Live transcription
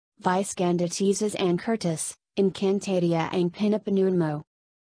Vice Ganda teases and Curtis, Encantadia ang pinapanood mo.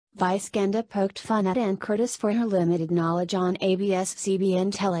 Vice Ganda poked fun at Ann Curtis for her limited knowledge on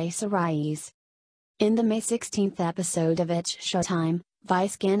ABS-CBN teleseryes. In the May 16th episode of its Showtime,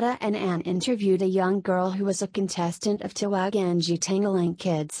 Vice Ganda and Ann interviewed a young girl who was a contestant of Tawag and Tanghalang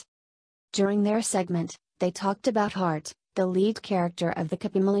Kids. During their segment, they talked about Heart, the lead character of the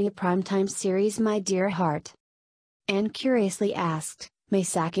Kapamilya primetime series My Dear Heart. Ann curiously asked, "May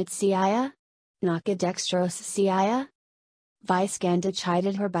sakit siya? Naka-dextrose siya?" Vice Ganda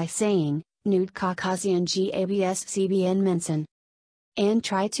chided her by saying, "Nood kasi ang ABS-CBN minsan." Ann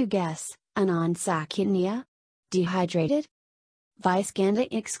tried to guess, "Anong sakit niya? Dehydrated?" Vice Ganda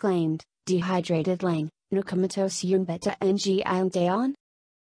exclaimed, "Dehydrated lang, nacomatose yung bata ang ilang taon?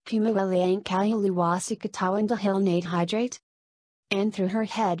 Humiwalay ang kaluluwa sa katawan dahil nadehydrate?" Ann threw her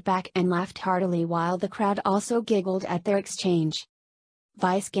head back and laughed heartily while the crowd also giggled at their exchange.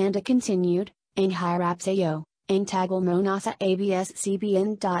 Vice Ganda continued, "Ang hirap sayo, ang tagal mo nasa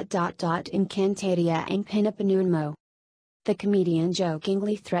ABS-CBN. Encantadia ang pinapanood mo." The comedian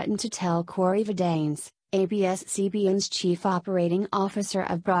jokingly threatened to tell Cory Vidanes, ABS-CBN's chief operating officer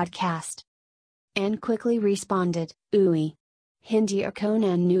of broadcast. Ann quickly responded, "Uy. Hindi ako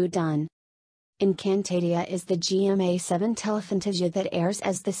nanonood." Encantadia is the GMA7 telefantasia that airs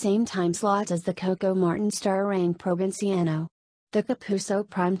as the same time slot as the Coco Martin starring Provinciano. The Kapuso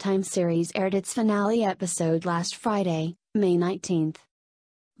primetime series aired its finale episode last Friday, May 19th.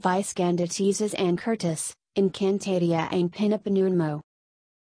 Vice Ganda teases and Curtis, Encantadia ang pinapanood mo.